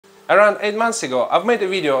Around 8 months ago, I've made a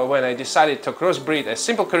video when I decided to crossbreed a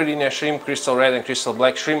simple Caridina shrimp, crystal red and crystal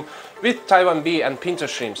black shrimp with Taiwan bee and Pinto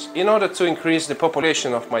shrimps in order to increase the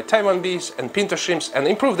population of my Taiwan bees and Pinto shrimps and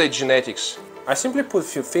improve their genetics. I simply put a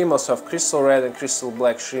few females of crystal red and crystal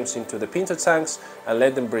black shrimps into the Pinto tanks and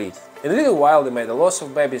let them breed. In a little while they made a lot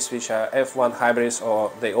of babies which are F1 hybrids,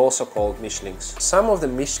 or they also called Mischlings. Some of the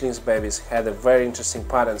Mischlings babies had a very interesting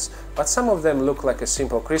patterns, but some of them look like a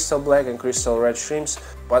simple crystal black and crystal red shrimps,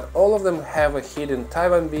 but all of them have a hidden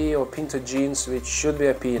Taiwan bee or Pinto genes which should be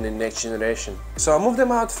appearing in the next generation. So I moved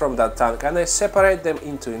them out from that tank and I separate them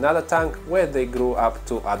into another tank where they grew up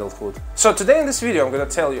to adulthood. So today in this video I'm gonna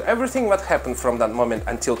tell you everything what happened from that moment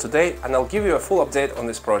until today, and I'll give you a full update on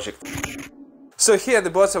this project. So here at the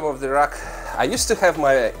bottom of the rack, I used to have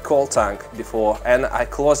my coal tank before and I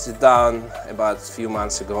closed it down about a few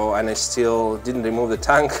months ago and I still didn't remove the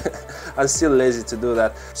tank. I'm still lazy to do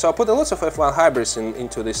that. So I put a lot of F1 hybrids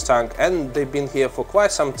into this tank and they've been here for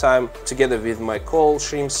quite some time together with my coal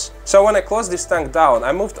shrimps. So when I closed this tank down,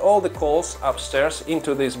 I moved all the coals upstairs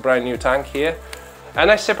into this brand new tank here. And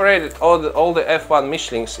I separated all the F1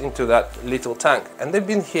 Mischlings into that little tank, and they've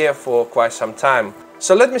been here for quite some time.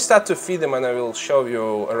 So let me start to feed them and I will show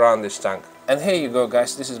you around this tank. And here you go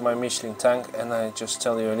guys, this is my Mischling tank, and I just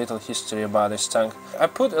tell you a little history about this tank. I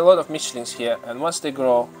put a lot of Mischlings here, and once they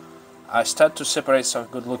grow I start to separate some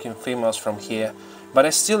good looking females from here. But I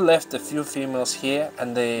still left a few females here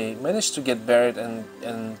and they managed to get buried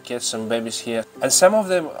and get some babies here. And some of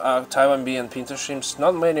them are Taiwan bee and Pinto shrimps,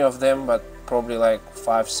 not many of them, but probably like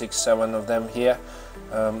 5, 6, 7 of them here.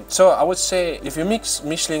 So I would say if you mix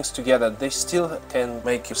Mischlings together, they still can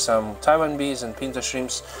make you some Taiwan bees and Pinto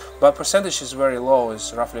shrimps, but percentage is very low,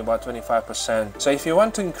 it's roughly about 25%. So if you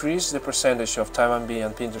want to increase the percentage of Taiwan bee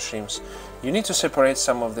and Pinto shrimps, you need to separate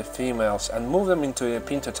some of the females and move them into a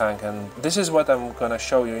Pinto tank, and this is what I'm gonna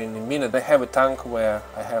show you in a minute. I have a tank where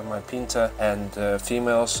I have my Pinto and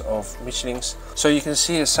females of Mischlings. So you can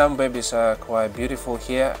see some babies are quite beautiful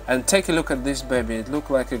here, and take a look at this baby. It looks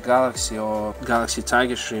like a galaxy or galaxy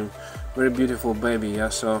tiger shrimp. Very beautiful baby, yeah,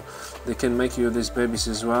 so they can make you these babies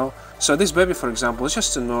as well. So this baby, for example, is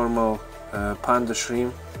just a normal panda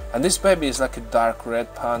shrimp, and this baby is like a dark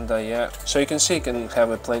red panda, yeah. So you can see you can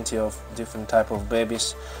have plenty of different type of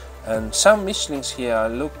babies, and some Mischlings here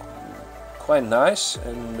look quite nice.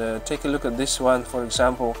 And take a look at this one, for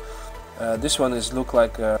example. This one look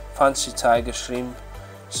like a fancy tiger shrimp.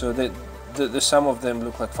 So some of them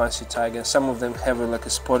look like fancy tiger, some of them have like a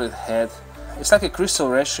spotted head. It's like a crystal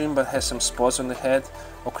red shrimp but has some spots on the head,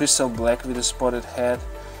 or crystal black with a spotted head.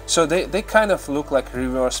 So they kind of look like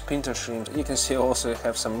reverse Pinto shrimps. You can see also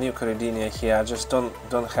have some new Caridina here. I just don't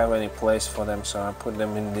have any place for them, so I put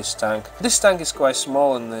them in this tank. This tank is quite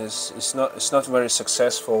small and it's not very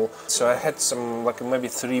successful. So I had some like maybe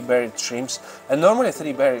 3 buried shrimps, and normally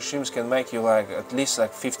 3 buried shrimps can make you like at least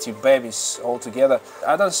like 50 babies altogether.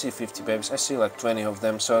 I don't see 50 babies, I see like 20 of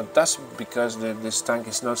them. So that's because this tank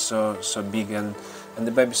is not so big, and the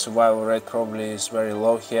baby survival rate probably is very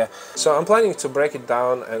low here. So I'm planning to break it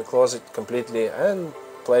down and close it completely and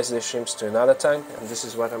place the shrimps to another tank, and this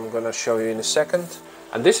is what I'm gonna show you in a second.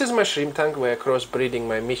 And this is my shrimp tank where I'm crossbreeding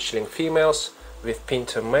my Mischling females with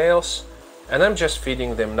Pinto males, and I'm just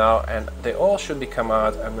feeding them now, and they all should be come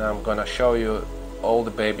out, and I'm gonna show you all the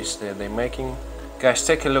babies that they're making. Guys,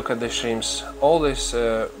 take a look at the shrimps. All these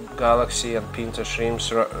Galaxy and Pinto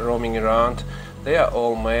shrimps roaming around, they are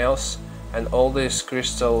all males. And all this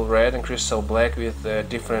crystal red and crystal black with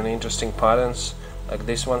different interesting patterns, like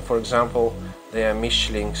this one for example, they are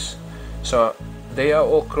Mischlings. So they are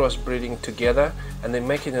all crossbreeding together and they're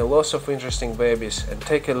making a lot of interesting babies. And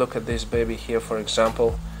take a look at this baby here, for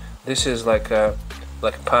example. This is like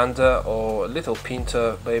panda or a little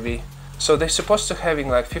Pinto baby. So they're supposed to having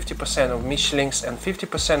like 50% of Mischlings and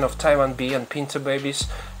 50% of Taiwan bee and Pinto babies,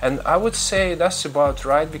 and I would say that's about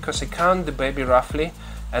right because I count the baby roughly.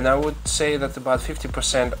 And I would say that about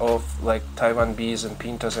 50% of like Taiwan bees and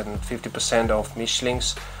Pintos and 50% of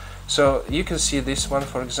Mischlings. So you can see this one,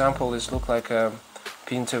 for example, is look like a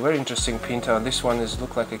Pinto, very interesting Pinto. And this one is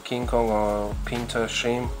look like a King Kong or Pinto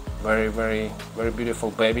shrimp, very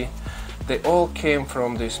beautiful baby. They all came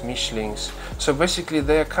from these Mischlings. So basically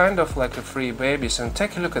they are kind of like a free babies. And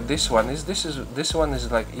take a look at this one. This one is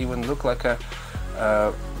like even look like a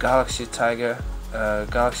Galaxy tiger.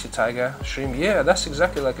 Galaxy tiger shrimp. Yeah, that's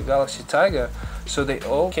exactly like a Galaxy tiger. So they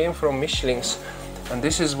all came from Mischlings, and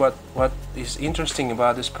this is what is interesting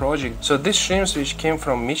about this project. So these shrimps which came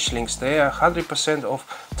from Mischlings, they are 100% of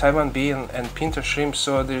Taiwan bee and Pinto shrimp.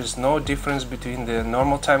 So there's no difference between the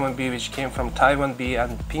normal Taiwan bee which came from Taiwan bee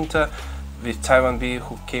and Pinto with Taiwan bee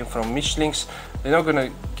who came from Mischlings. They're not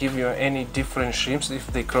gonna give you any different shrimps if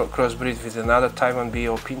they crossbreed with another Taiwan bee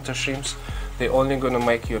or Pinto shrimps. They're only gonna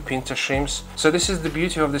make you Pinto shrimps. So this is the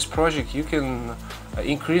beauty of this project. You can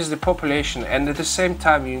increase the population, and at the same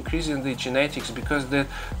time you increasing the genetics, because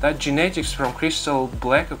that genetics from crystal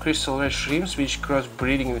black or crystal red shrimps, which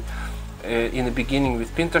crossbreeding in the beginning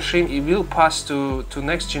with Pinto shrimp, it will pass to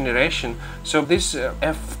next generation. So this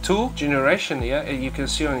F2 generation, yeah, you can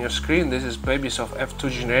see on your screen, this is babies of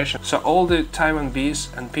F2 generation. So all the Taiwan bees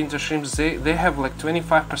and Pinto shrimps, they have like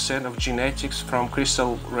 25% of genetics from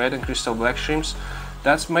crystal red and crystal black shrimps.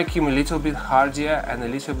 That's making them a little bit hardier and a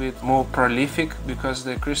little bit more prolific, because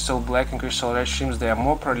the crystal black and crystal red shrimps, they are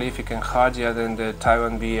more prolific and hardier than the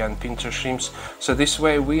Taiwan bee and Pinto shrimps. So this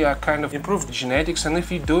way we are kind of improved the genetics, and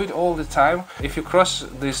if you do it all the time, if you cross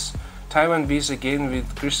this Taiwan bees again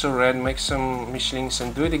with crystal red, make some Mischlings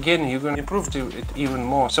and do it again, you're gonna improve it even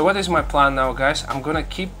more. So what is my plan now, guys? I'm gonna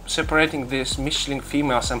keep separating these Mischling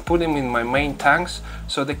females and put them in my main tanks,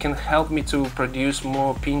 so they can help me to produce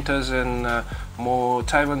more Pintos and more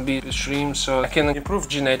Taiwan bee shrimps, so I can improve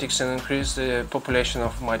genetics and increase the population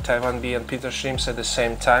of my Taiwan bee and Pinto shrimps at the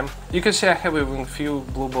same time. You can see I have even a few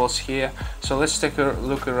blue balls here, so let's take a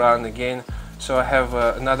look around again. So I have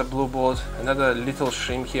another blue ball, another little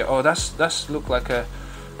shrimp here. Oh, that's look like a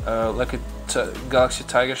Galaxy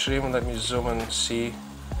Tiger shrimp. Let me zoom and see.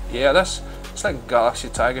 Yeah, it's like Galaxy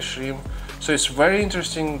Tiger shrimp. So it's very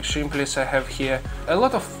interesting shrimplets I have here. A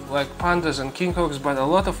lot of like pandas and king kongs, but a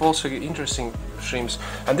lot of also interesting shrimps.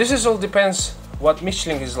 And this is all depends what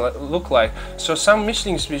Mischling is look like. So some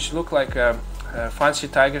Mischlings which look like fancy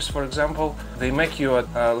tigers, for example, they make you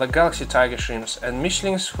like Galaxy Tiger shrimps, and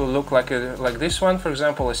Mischlings who look like this one, for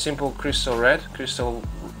example, a simple crystal red, crystal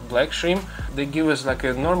black shrimp, they give us like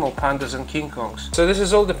a normal pandas and king kongs. So this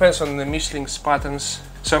is all depends on the Mischlings patterns.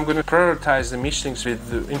 So I'm going to prioritize the Mischlings with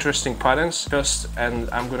the interesting patterns first, and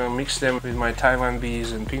I'm going to mix them with my Taiwan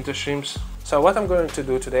bees and Pinto shrimps. So what I'm going to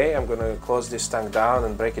do today, I'm going to close this tank down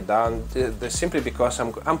and break it down, simply because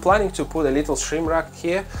I'm planning to put a little shrimp rack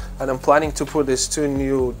here, and I'm planning to put these two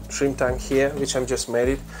new shrimp tank here, which I'm just made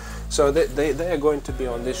it. So they are going to be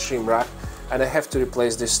on this shrimp rack, and I have to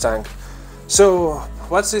replace this tank. So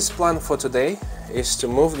what's this plan for today is to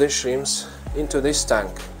move the shrimps into this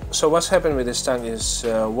tank. So what's happened with this tank is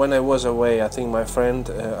when I was away, I think my friend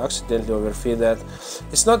accidentally overfed that.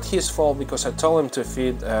 It's not his fault, because I told him to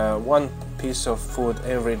feed one piece of food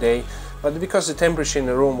every day, but because the temperature in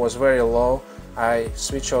the room was very low, I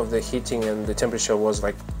switched off the heating and the temperature was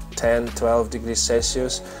like 10-12 degrees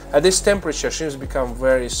Celsius. At this temperature, shrimps become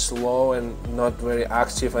very slow and not very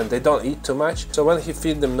active, and they don't eat too much. So when he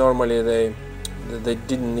feed them normally, they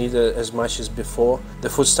didn't eat as much as before. The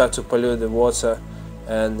food started to pollute the water,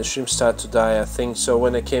 and the shrimps start to die, I think. So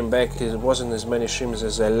when I came back, it wasn't as many shrimps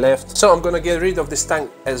as I left. So I'm gonna get rid of this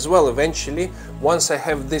tank as well eventually. Once I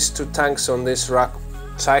have these two tanks on this rack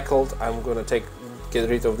cycled, I'm gonna get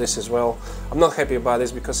rid of this as well. I'm not happy about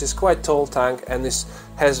this because it's quite tall tank, and this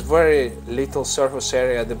has very little surface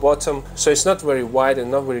area at the bottom. So it's not very wide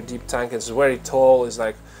and not very deep tank. It's very tall, it's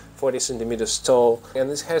like 40 centimeters tall,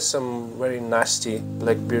 and it has some very nasty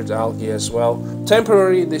blackbeard algae as well.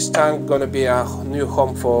 Temporarily, this tank gonna be a new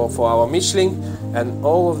home for our Mischling, and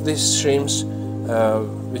all of these shrimps,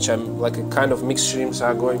 which I'm like a kind of mixed shrimps,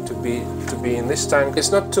 are going to be in this tank.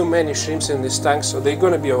 There's not too many shrimps in this tank, so they're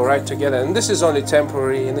gonna be alright together. And this is only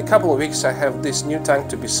temporary. In a couple of weeks, I have this new tank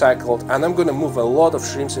to be cycled, and I'm gonna move a lot of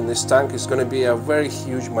shrimps in this tank. It's gonna be a very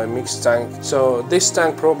huge, my mixed tank. So this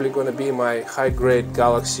tank probably gonna be my high-grade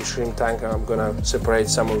Galaxy shrimp tank. I'm gonna separate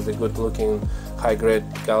some of the good-looking high-grade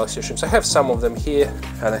Galaxy shrimps. I have some of them here,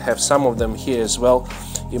 and I have some of them here as well.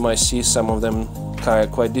 You might see some of them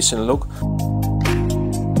quite decent look.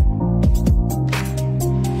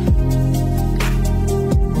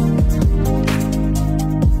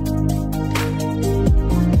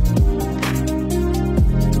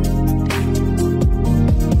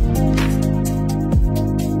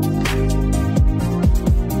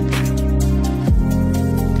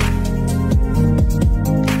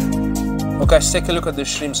 Guys, take a look at the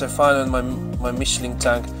shrimps I found in my Mischling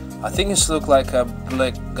tank. I think it's look like a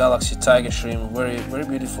black Galaxy Tiger shrimp. Very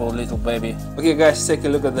beautiful little baby. Okay guys, take a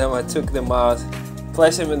look at them. I took them out,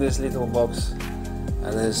 placed them in this little box,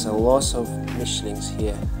 and there's a lot of Mischlings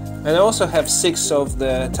here. And I also have 6 of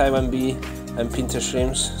the Taiwan bee and Pinto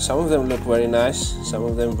shrimps. Some of them look very nice, some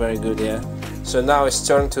of them very good, yeah. So now it's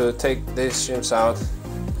turn to take these shrimps out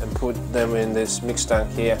and put them in this mixed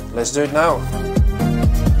tank here. Let's do it now.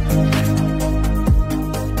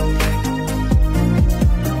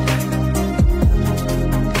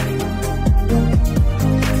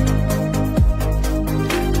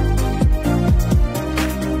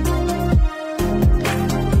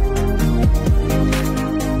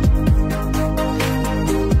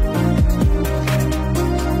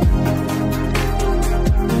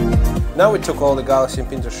 Now we took all the Galaxy and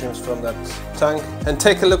Pinto shrimps from that tank and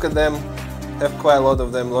take a look at them. Have quite a lot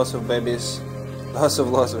of them, lots of babies, lots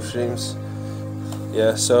of shrimps.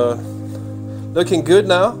 Yeah, so looking good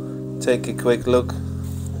now. Take a quick look.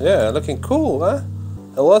 Yeah, looking cool, huh?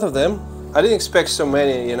 A lot of them. I didn't expect so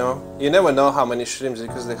many, you know. You never know how many shrimps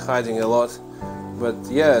because they're hiding a lot. But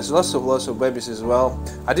yeah, it's lots of babies as well.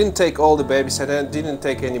 I didn't take all the babies. I didn't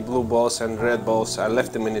take any blue balls and red balls. I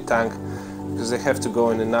left them in the tank because they have to go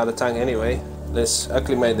in another tank anyway. Let's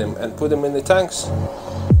acclimate them and put them in the tanks.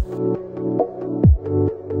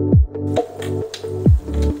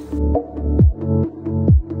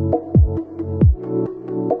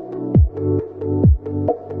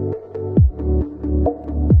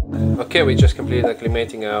 Okay, we just completed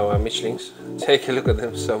acclimating our Mischlings. Take a look at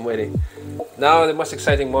them, so many. Now the most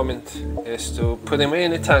exciting moment is to put them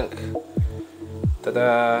in the tank.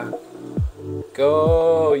 Ta-da!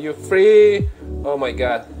 Go! You're free! Oh my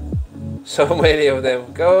god! So many of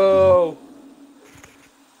them! Go!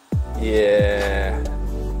 Yeah!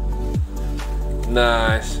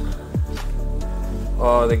 Nice!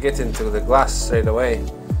 Oh, they get into the glass straight away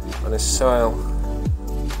on the soil.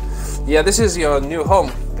 Yeah, this is your new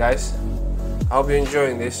home, guys. I hope you're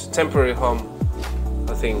enjoying this temporary home,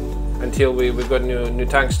 I think, until we got new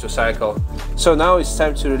tanks to cycle. So now it's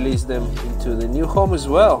time to release them into the new home as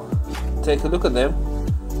well. Take a look at them.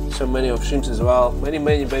 So many of shrimps as well. Many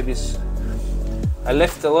babies. I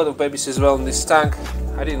left a lot of babies as well in this tank.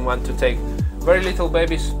 I didn't want to take very little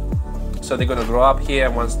babies, so they're gonna grow up here.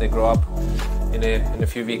 And once they grow up in a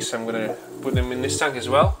few weeks, I'm gonna put them in this tank as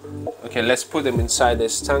well. Okay, let's put them inside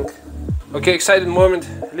this tank. Okay, exciting moment.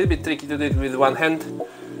 A little bit tricky to do it with one hand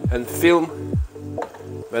and film,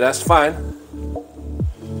 but that's fine.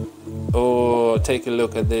 Oh, take a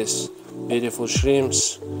look at this. Beautiful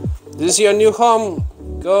shrimps. This is your new home.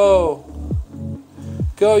 Go.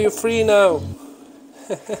 Go, you're free now.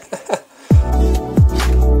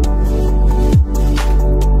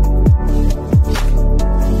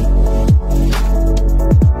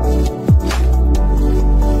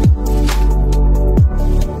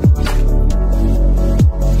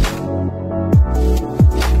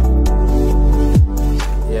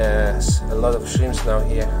 Shrimps now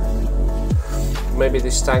here. Maybe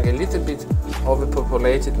this tank a little bit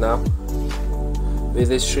overpopulated now with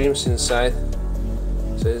these shrimps inside.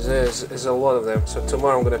 So there's a lot of them. So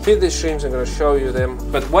tomorrow I'm gonna feed these shrimps. I'm gonna show you them.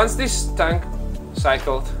 But once this tank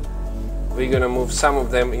cycled, we're gonna move some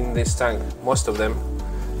of them in this tank, most of them,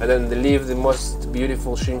 and then leave the most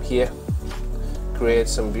beautiful shrimp here. Create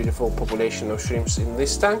some beautiful population of shrimps in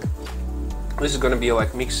this tank. This is gonna be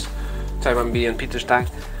like mixed Taiwan B and Pintos tank.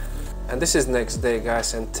 And this is next day,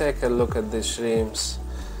 guys, and take a look at these shrimps.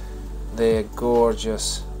 They're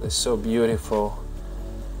gorgeous. They're so beautiful.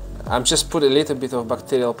 I'm just put a little bit of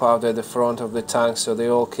bacterial powder at the front of the tank, so they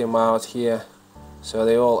all came out here. So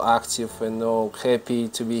they're all active and all happy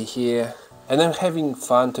to be here. And I'm having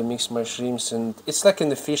fun to mix my shrimps, and it's like in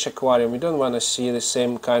the fish aquarium. You don't want to see the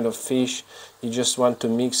same kind of fish. You just want to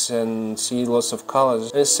mix and see lots of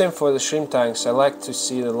colors. And same for the shrimp tanks. I like to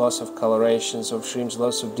see the lots of colorations of shrimps,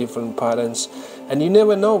 lots of different patterns. And you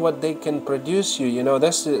never know what they can produce you know,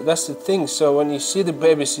 that's the thing. So when you see the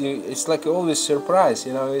babies, it's like always surprise,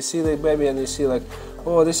 you know. You see the baby and you see like,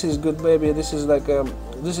 oh, this is good baby, this is like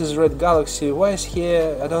this is red galaxy, why is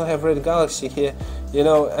here, I don't have red galaxy here, you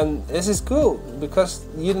know. And this is cool because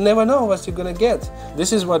you never know what you're gonna get.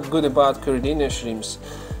 This is what's good about Caridina shrimps.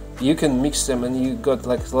 You can mix them and you got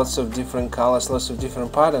like lots of different colors, lots of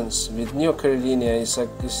different patterns. With Neo Caridina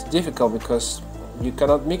it's difficult because you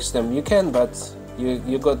cannot mix them. You can, but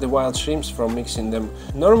you got the wild shrimps from mixing them.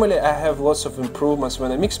 Normally I have lots of improvements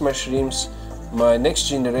when I mix my shrimps. My next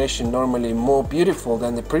generation normally more beautiful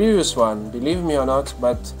than the previous one, believe me or not.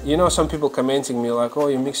 But you know, some people commenting me like, oh,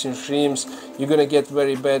 you're mixing shrimps, you're gonna get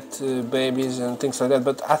very bad babies and things like that.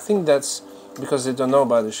 But I think that's because they don't know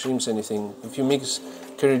about the shrimps anything. If you mix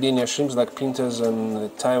Caridina shrimps like Pintos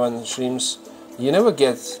and Taiwan shrimps, you never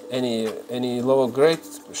get any lower grade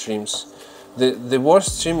shrimps. The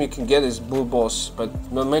worst shrimp you can get is blue balls, but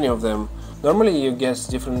not many of them. Normally you get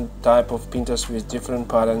different type of Pintos with different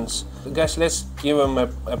patterns. Guys, let's give them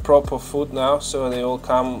a proper food now, so they all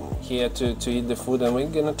come here to eat the food, and we're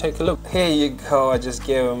gonna take a look. Here you go, I just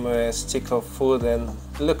gave them a stick of food and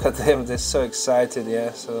look at them, they're so excited,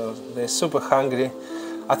 yeah, so they're super hungry.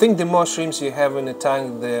 I think the more shrimps you have in the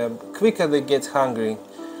tank, the quicker they get hungry,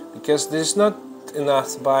 because there's not not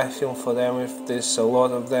enough to buy film for them if there's a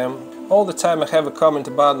lot of them. All the time I have a comment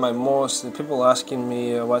about my moss, the people asking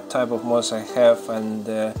me what type of moss I have,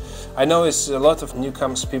 and I know it's a lot of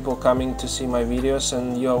newcomers, people coming to see my videos,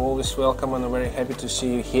 and you're always welcome and I'm very happy to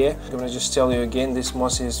see you here. I'm gonna just tell you again, this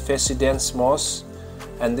moss is Dense moss,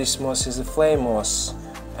 and this moss is a flame moss,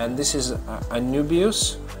 and this is a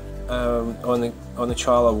Nubius on a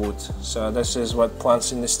chala wood. So this is what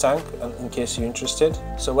plants in this tank, in case you're interested.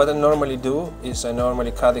 So what I normally do is I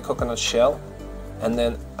normally cut the coconut shell, and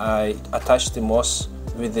then I attach the moss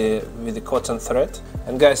with the cotton thread.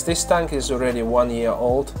 And guys, this tank is already 1 year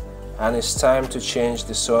old, and it's time to change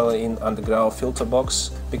the soil in underground filter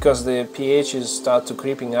box, because the pH is start to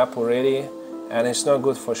creeping up already, and it's not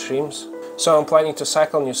good for shrimps. So I'm planning to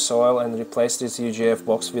cycle new soil and replace this UGF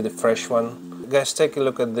box with a fresh one. Guys, take a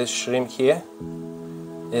look at this shrimp here.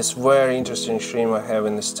 It's very interesting shrimp I have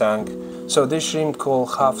in this tank. So this shrimp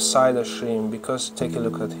called half-sided shrimp, because take a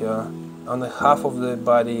look at here. On the half of the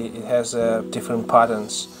body it has different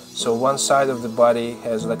patterns. So one side of the body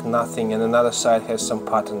has like nothing and another side has some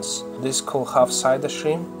patterns. This is called half-sided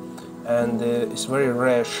shrimp, and it's very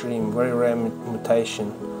rare shrimp, very rare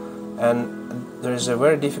mutation. And there's a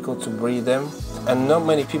very difficult to breed them, and not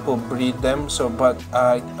many people breed them. So, but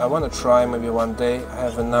I want to try maybe one day. I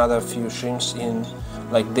have another few shrimps in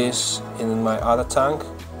like this in my other tank,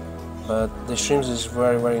 but the shrimps is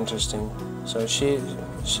very interesting. So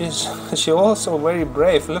she's also very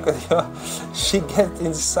brave. Look at her. She gets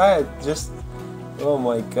inside. Just, oh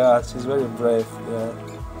my God, she's very brave.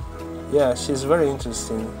 Yeah, she's very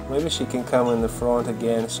interesting. Maybe she can come in the front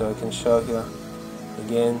again so I can show her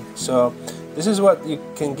again. So this is what you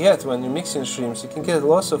can get when you're mixing shrimps. You can get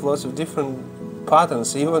lots of different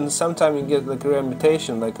patterns. Even sometimes you get like rare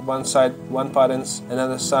mutation, like one side one patterns,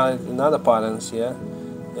 another side another patterns. Yeah,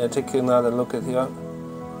 take another look at here.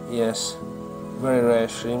 Yes, very rare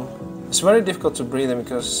shrimp. It's very difficult to breed them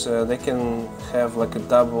because they can have like a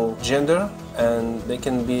double gender, and they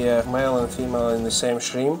can be a male and female in the same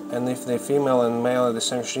shrimp, and if they're female and male in the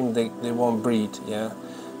same shrimp, they won't breed. Yeah,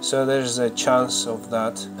 so there's a chance of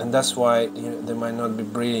that, and that's why they might not be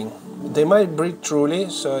breeding. They might breed truly.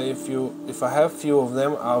 So if I have few of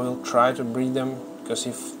them, I will try to breed them, because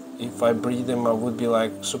if I breed them, I would be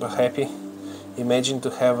like super happy. Imagine to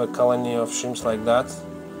have a colony of shrimps like that.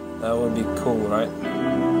 That would be cool, right?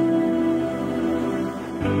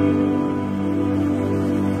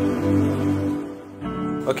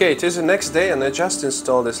 Okay, it is the next day, and I just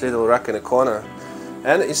installed this little rack in the corner,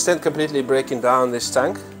 and instead of completely breaking down this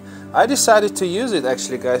tank, I decided to use it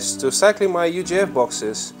actually, guys, to cycling my UGF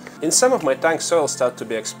boxes. In some of my tank soil start to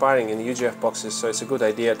be expiring in UGF boxes, so it's a good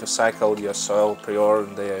idea to cycle your soil prior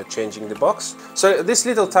to changing the box. So this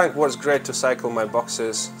little tank works great to cycle my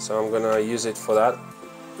boxes, so I'm gonna use it for that.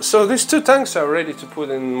 So these two tanks are ready to put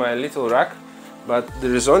in my little rack, but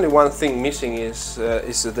there is only one thing missing, is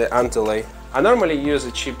the underlay. I normally use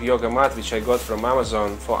a cheap yoga mat which I got from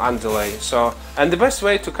Amazon for underlay. And the best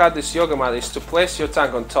way to cut this yoga mat is to place your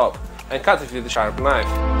tank on top and cut it with a sharp knife.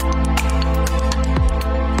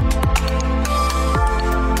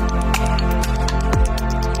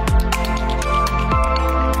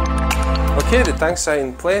 Okay, the tanks are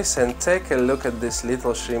in place, and take a look at this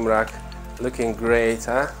little shrimp rack. Looking great,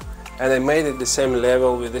 huh? And I made it the same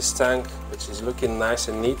level with this tank, which is looking nice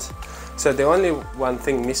and neat. So the only one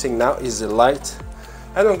thing missing now is the light.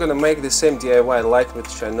 And I'm gonna make the same DIY light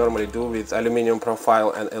which I normally do with aluminium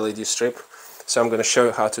profile and LED strip. So I'm gonna show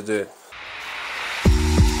you how to do it.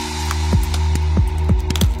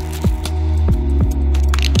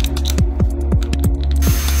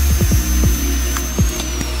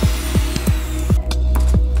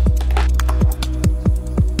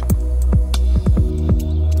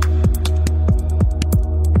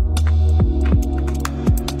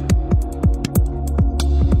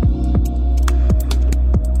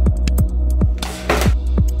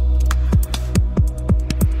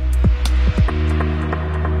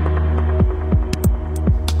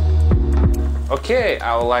 Okay,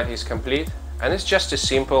 our light is complete, and it's just a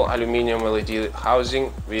simple aluminium LED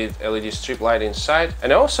housing with LED strip light inside.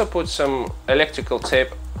 And I also put some electrical tape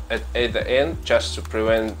at the end just to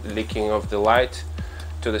prevent leaking of the light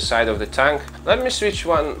to the side of the tank. Let me switch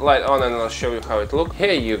one light on and I'll show you how it looks.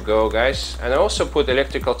 Here you go, guys. And I also put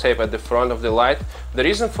electrical tape at the front of the light. The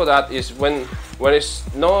reason for that is when it's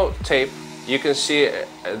no tape, you can see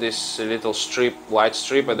this little strip, light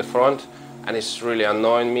strip at the front, and it's really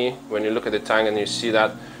annoying me when you look at the tank and you see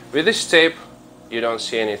that. With this tape, you don't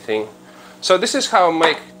see anything. So this is how I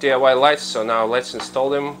make DIY lights. So now let's install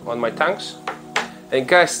them on my tanks. And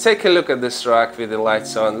guys, take a look at this rack with the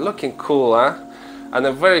lights on. Looking cool, huh? and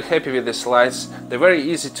I'm very happy with these lights. They're very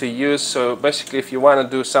easy to use, so basically if you want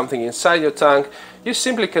to do something inside your tank, you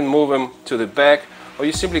simply can move them to the back, or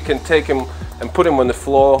you simply can take them and put them on the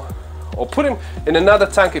floor, or put them in another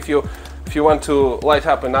tank if you want to light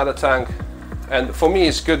up another tank. And for me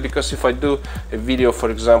it's good because if I do a video, for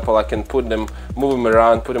example, I can put them, move them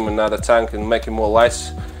around, put them in another tank and make more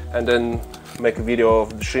lights, and then make a video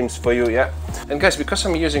of the shrimps for you, yeah. And guys, because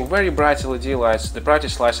I'm using very bright LED lights, the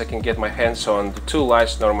brightest lights I can get my hands on, the 2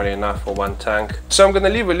 lights normally enough for 1 tank. So I'm gonna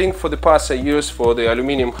leave a link for the parts I use for the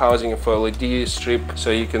aluminium housing and for LED strip,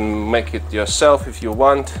 so you can make it yourself if you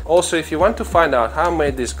want. Also, if you want to find out how I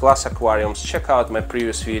made these glass aquariums, check out my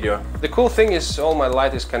previous video. The cool thing is all my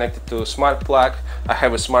light is connected to a smart plug. I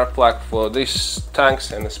have a smart plug for these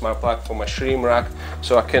tanks and a smart plug for my shrimp rack,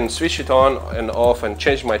 so I can switch it on and off and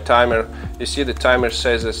change my timer. You see the timer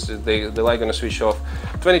says the light gonna switch off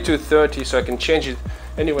 22:30, so I can change it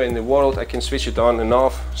anywhere in the world. I can switch it on and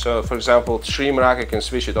off. So for example, shrimp rack, I can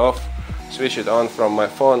switch it off, switch it on from my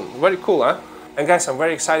phone. Very cool, huh? And guys, I'm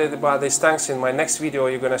very excited about these tanks. In my next video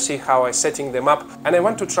you're gonna see how I'm setting them up, and I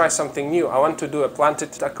want to try something new. I want to do a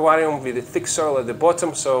planted aquarium with a thick soil at the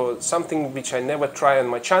bottom, so something which I never tried on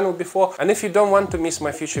my channel before. And if you don't want to miss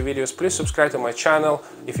my future videos, please subscribe to my channel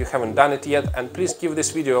if you haven't done it yet, and please give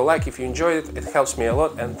this video a like if you enjoyed it. It helps me a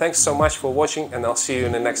lot, and thanks so much for watching, and I'll see you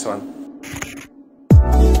in the next one.